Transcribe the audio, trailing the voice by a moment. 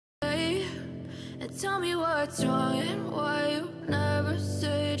Tell me what's wrong and why you never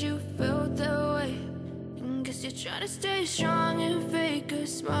said you felt that way. Guess you're trying to stay strong and fake a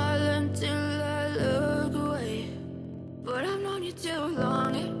smile until I look away. But I've known you too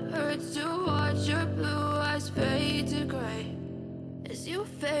long, it hurts to watch your blue eyes fade to gray as you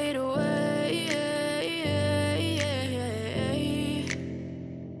fade away,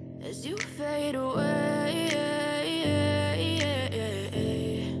 as you fade away.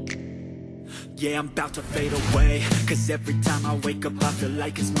 Yeah, I'm about to fade away, cause every time I wake up I feel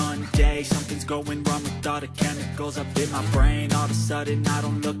like it's Monday. Something's going wrong with all the chemicals up in my brain. All of a sudden I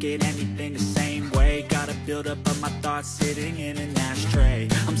don't look at anything the same way. Gotta build up of my thoughts sitting in an ashtray.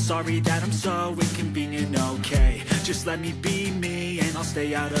 I'm sorry that I'm so inconvenient, okay. Just let me be me and I'll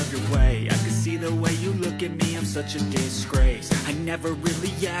stay out of your way. I can see the way you look at me, I'm such a disgrace. I never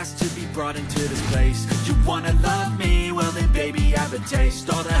really asked to be brought into this place. You wanna love me? Well then baby, have a taste.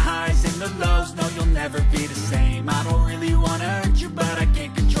 All the highs and the lows, no, you'll never be the same. I don't really wanna hurt you, but I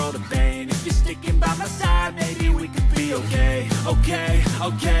can't control the pain. If you're sticking by my side, maybe we could be okay.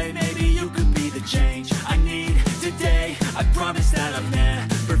 Okay, maybe you could be the change I need today. I promise that I've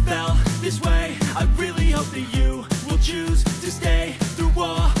never felt this way. I really hope that you will choose to stay through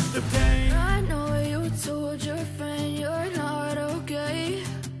all the pain. I know you told your friend you're not okay,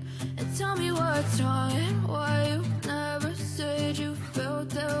 and tell me what's wrong and why you never said you felt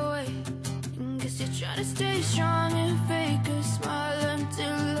that way. Guess you're trying to stay strong and fake a smile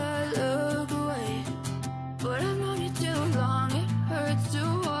until I look away. But I've known you too long, it hurts to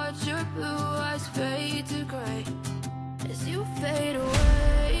watch your blue eyes fade to gray as you fade away.